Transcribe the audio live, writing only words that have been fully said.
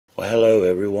Well, hello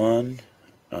everyone.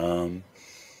 Um,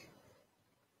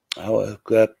 I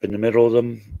woke up in the middle of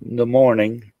the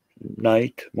morning.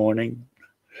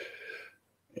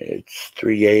 It's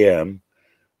 3 a.m.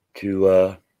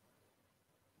 to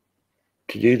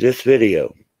do this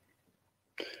video.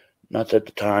 Not that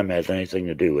the time has anything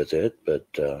to do with it, but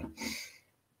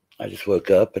I just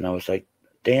woke up and I was like,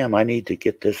 "Damn, I need to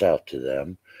get this out to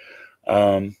them."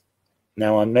 Um,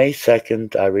 Now on May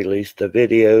 2nd, I released a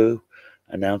video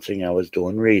announcing I was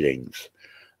doing readings.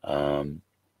 Um,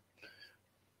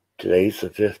 Today's the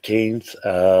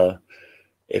 15th.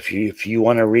 If you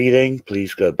want a reading,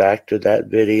 please go back to that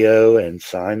video and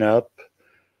sign up.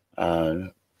 Uh,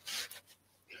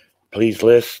 please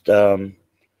list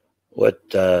what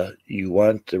you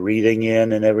want the reading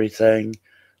in and everything.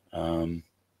 Um,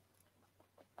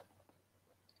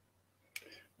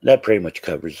 that pretty much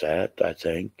covers that, I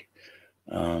think.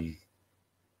 Um,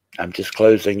 I'm just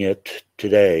closing it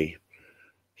today.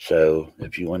 So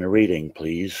if you want a reading,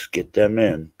 please get them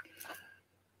in.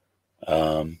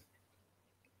 And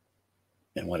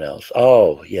what else?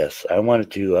 Oh, yes, I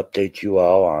wanted to update you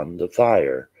all on the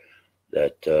fire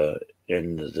that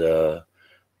in the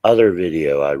other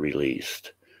video I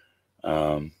released.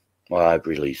 Well, I've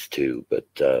released two, but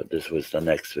this was the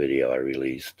next video I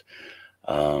released.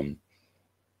 Now,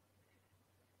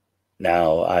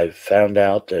 I've found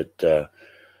out that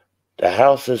the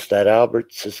houses that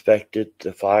Albert suspected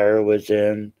the fire was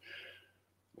in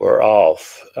were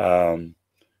off.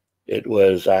 It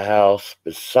was a house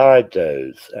beside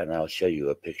those, and I'll show you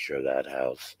a picture of that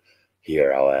house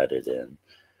here. I'll add it in.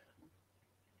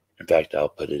 In fact, I'll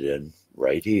put it in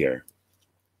right here.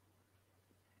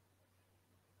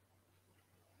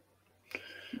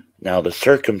 Now, the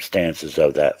circumstances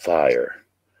of that fire.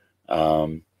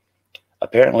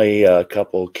 Apparently, a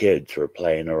couple kids were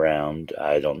playing around.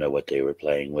 I don't know what they were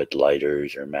playing with,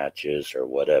 lighters or matches or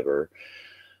whatever,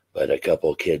 but a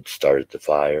couple kids started the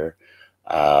fire.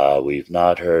 We've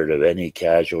not heard of any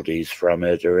casualties from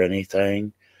it or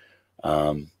anything,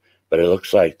 but it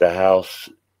looks like the house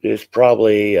is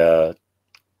probably a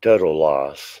total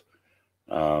loss.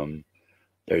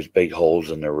 There's big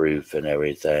holes in the roof and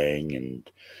everything, and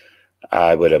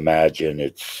I would imagine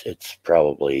it's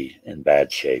probably in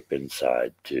bad shape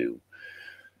inside too.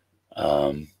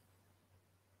 So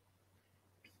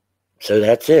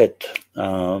that's it.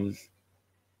 How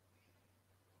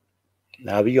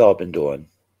have you all been doing?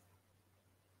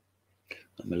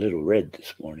 I'm a little red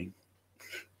this morning.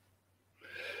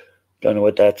 Don't know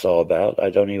what that's all about. I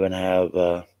don't even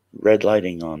have red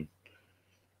lighting on.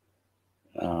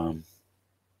 I'm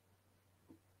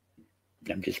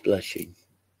just blushing.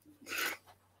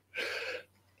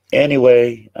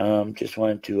 Anyway, just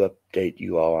wanted to update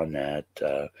you all on that.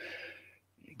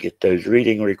 Get those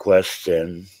reading requests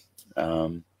in.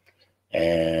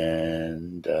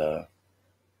 And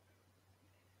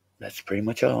that's pretty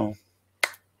much all.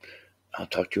 I'll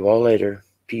talk to you all later.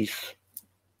 Peace.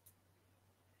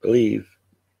 Believe.